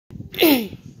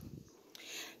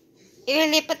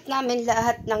Ililipat namin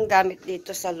lahat ng gamit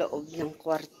dito sa loob ng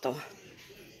kwarto.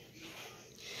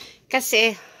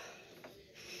 Kasi,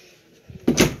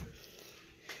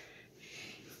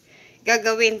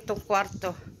 gagawin tong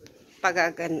kwarto.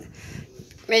 Pagagan.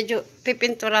 Medyo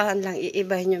pipinturahan lang.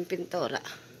 Iibahin yung pintura.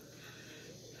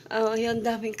 Oh, yun.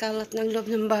 Daming kalat ng loob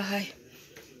ng bahay.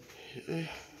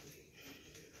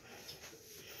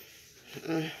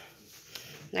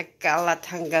 Nagkalat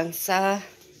hanggang sa...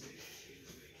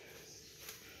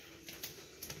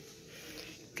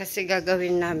 Kasi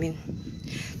gagawin namin.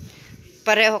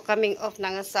 Pareho kaming off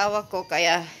ng asawa ko,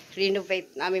 kaya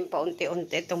renovate namin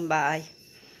paunti-unti itong bahay.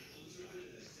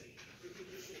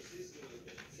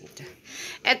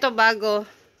 Ito bago.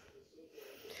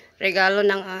 Regalo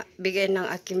ng bigay ng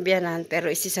aking biyanan, pero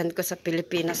isisend ko sa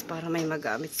Pilipinas para may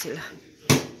magamit sila.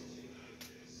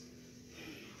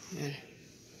 Yan.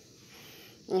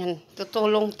 Yan.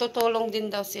 Tutulong din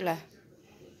daw sila.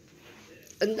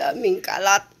 Ang daming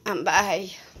kalat ang bahay.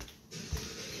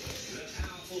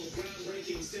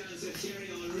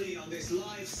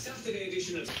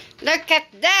 Look at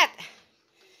that.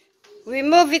 We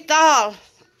move it all.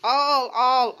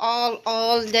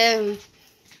 All them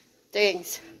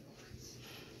things.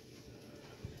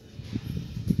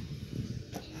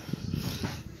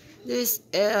 This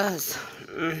is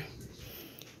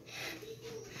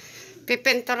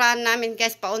pipinturahan namin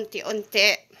guys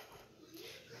paunti-unti.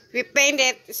 We paint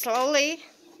it slowly.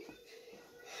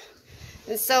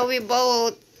 And so we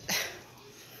both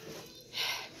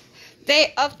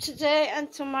day off today and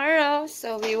tomorrow.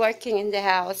 So we working in the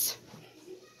house.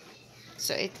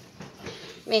 So it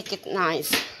make it nice.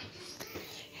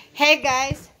 Hey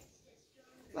guys,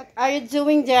 what are you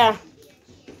doing there?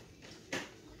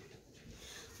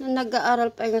 Nung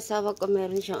nag-aaral pa yung asawa ko,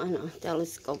 meron siyang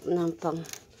telescope na pang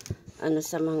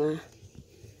sa mga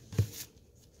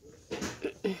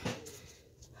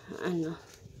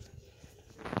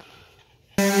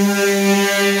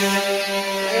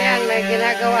ayan, may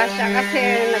ginagawa siya kasi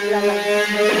naglalagay.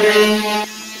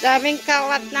 Daming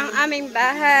kalat ng aming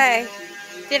bahay.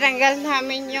 Tinanggal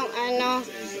namin yung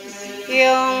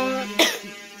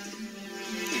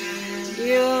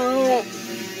yung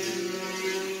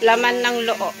laman ng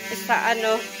loob sa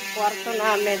kwarto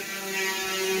namin.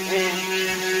 Ayan.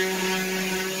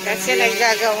 Kasi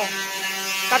naggagawa.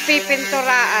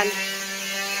 Papipinturaan.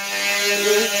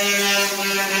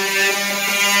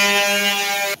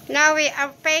 Now we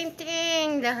are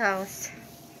painting the house.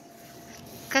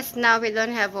 Because now we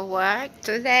don't have a work.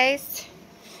 2 days.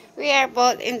 We are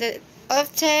both in the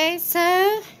off day, so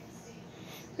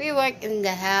we work in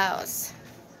the house.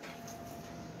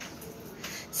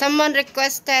 Someone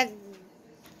requested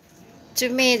to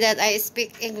me that I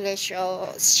speak English,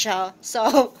 so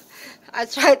I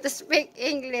try to speak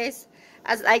English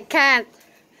as I can.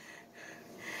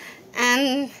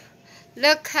 And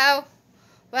look how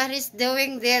what is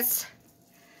doing this.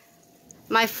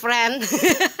 My friend.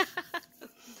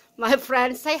 My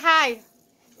friend, say hi.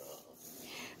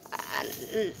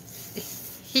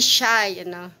 He's shy, you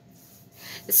know.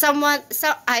 Some of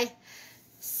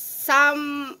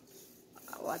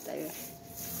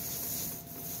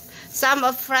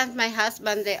friends, my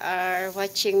husband, they are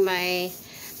watching my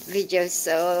videos,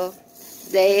 so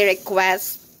they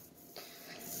request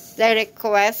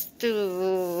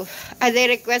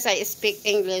I speak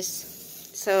English,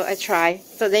 so I try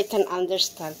so they can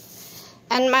understand.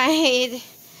 And my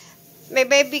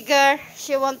baby girl,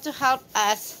 she want to help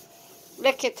us.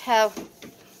 Look at how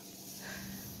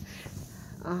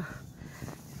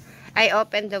I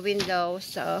opened the window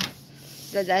so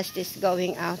the dust is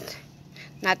going out,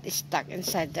 not stuck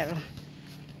inside the room.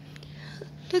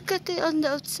 Look at it on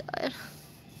the outside.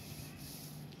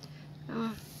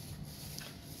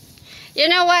 You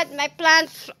know what? My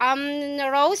plants,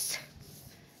 rose,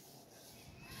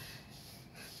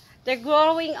 they're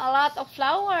growing a lot of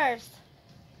flowers.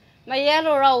 My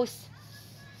yellow rose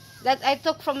that I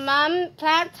took from mom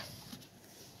plant.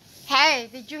 Hey,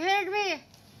 did you hear me?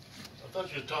 I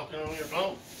thought you were talking on your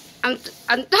phone. I'm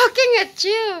talking at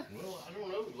you. Well, I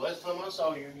don't know. Last time I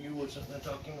saw you, you were sitting there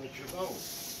talking at your phone.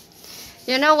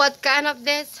 You know what kind of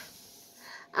this?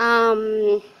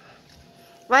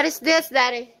 What is this,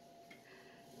 Daddy?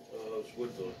 It's wood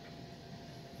filler.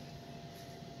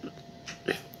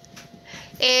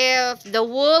 If the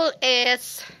wool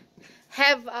is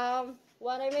have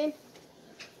what I mean?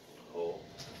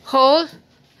 Hole.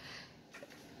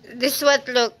 This what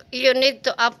look. You need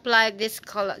to apply this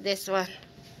color, this one.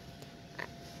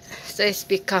 So it's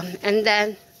become, and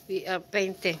then we are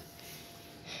painting.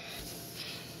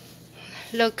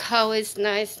 Look how it's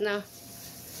nice now.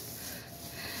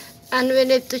 And we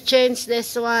need to change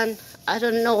this one. I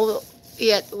don't know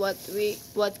yet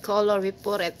what color we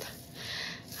put it.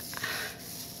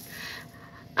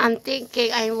 I'm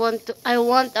thinking I want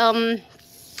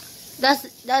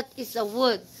that is a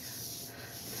wood.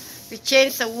 We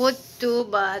changed the wood too,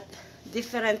 but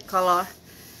different color.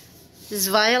 It's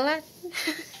violet.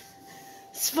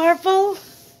 It's purple.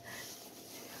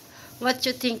 What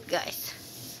you think, guys?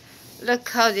 Look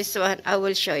how this one. I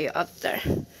will show you after.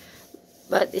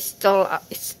 But it's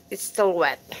still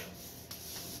wet.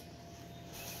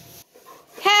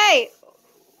 Hey,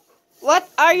 what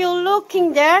are you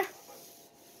looking there?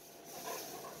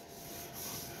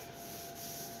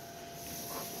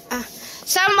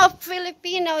 Some of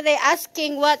Filipino, they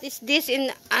asking what is this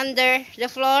in under the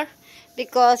floor,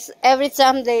 because every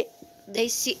time they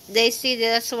see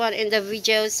this one in the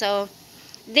video. So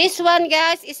this one,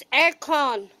 guys, is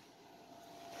aircon.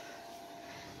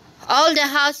 All the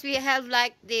house we have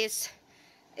like this.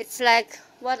 It's like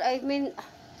what I mean.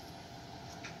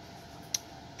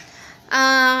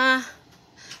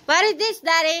 What is this,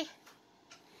 Daddy?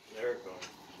 Aircon.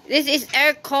 This is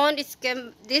aircon.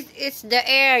 This is the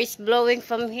air is blowing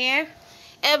from here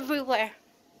everywhere.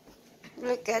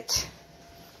 Look at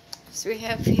what we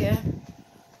have here.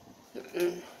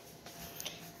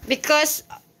 Because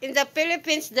in the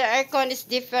Philippines the aircon is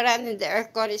different, and the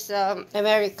aircon is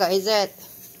America, is it?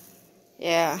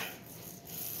 Yeah.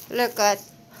 Look at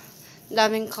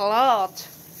daming kulot.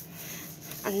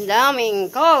 Ang daming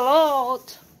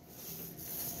kulot.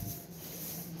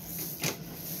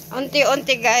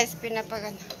 Unti-unti, guys,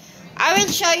 pinapaganda. I will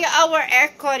show you our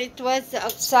aircon. It was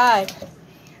outside.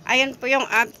 Ayan po yung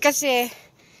kasi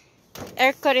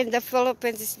aircon in the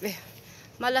Philippines is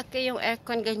malaki yung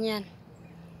aircon, ganyan.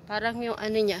 Parang yung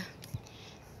ano niya.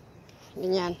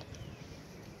 Ganyan.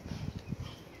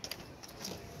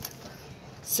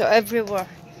 So everywhere.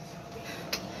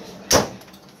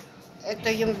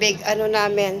 Ito yung big ano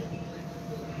namin.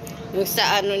 Yung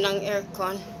sa ano ng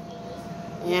aircon.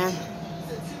 Ayan.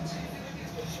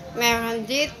 Meron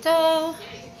dito.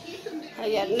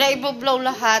 Ayan. Naibublow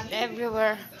lahat.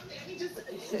 Everywhere.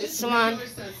 This one.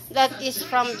 That is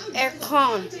from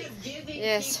aircon.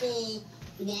 Yes.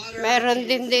 Meron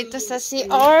din dito sa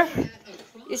CR.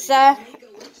 Isa.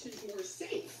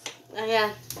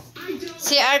 Ayan.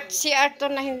 CR to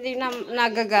na hindi na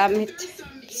nagagamit.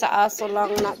 Sa aso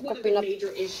lang na ko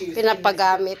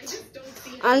pinapagamit.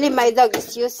 Only my dog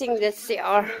is using this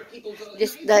CR.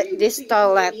 This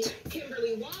toilet.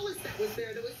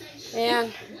 Ayan.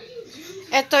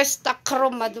 Ito stock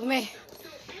room, madumi.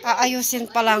 Aayusin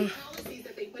pa lang.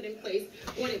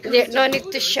 No need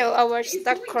to show our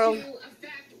stock room.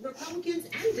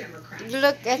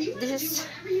 Look at this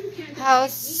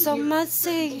house, so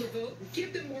messy.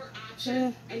 Give them more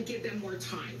options and give them more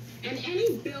time. And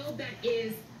any bill that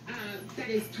is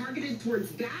targeted towards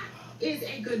that is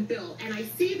a good bill. And I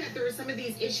see that there are some of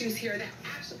these issues here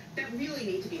that really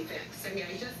need to be fixed. I mean,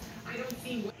 I don't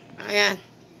see what. Ayan.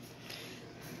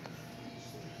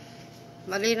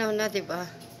 Malinaw na, diba?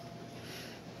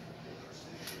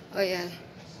 O yan.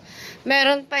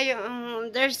 Meron pa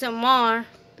yung, there's a more.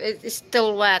 It's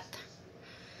still wet.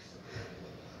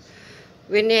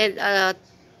 We need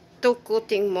 2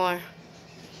 coating more.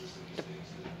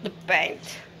 The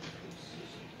paint.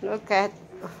 Look at,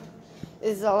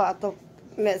 there's a lot of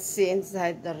messy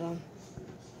inside the room.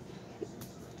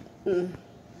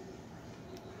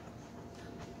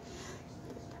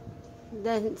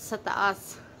 Then sa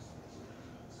taas,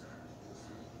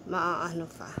 maaano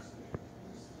pa.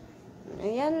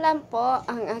 Ayan lang po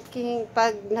ang aking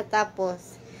pag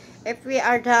natapos. If we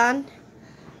are done,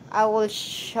 I will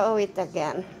show it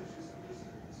again.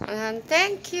 And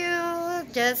thank you.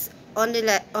 Just only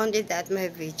that my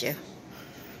video.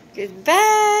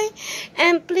 Goodbye.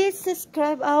 And please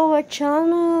subscribe our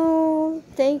channel.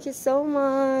 Thank you so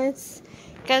much.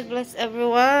 God bless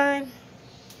everyone.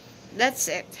 That's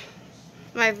it.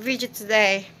 My video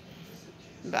today.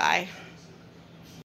 Bye.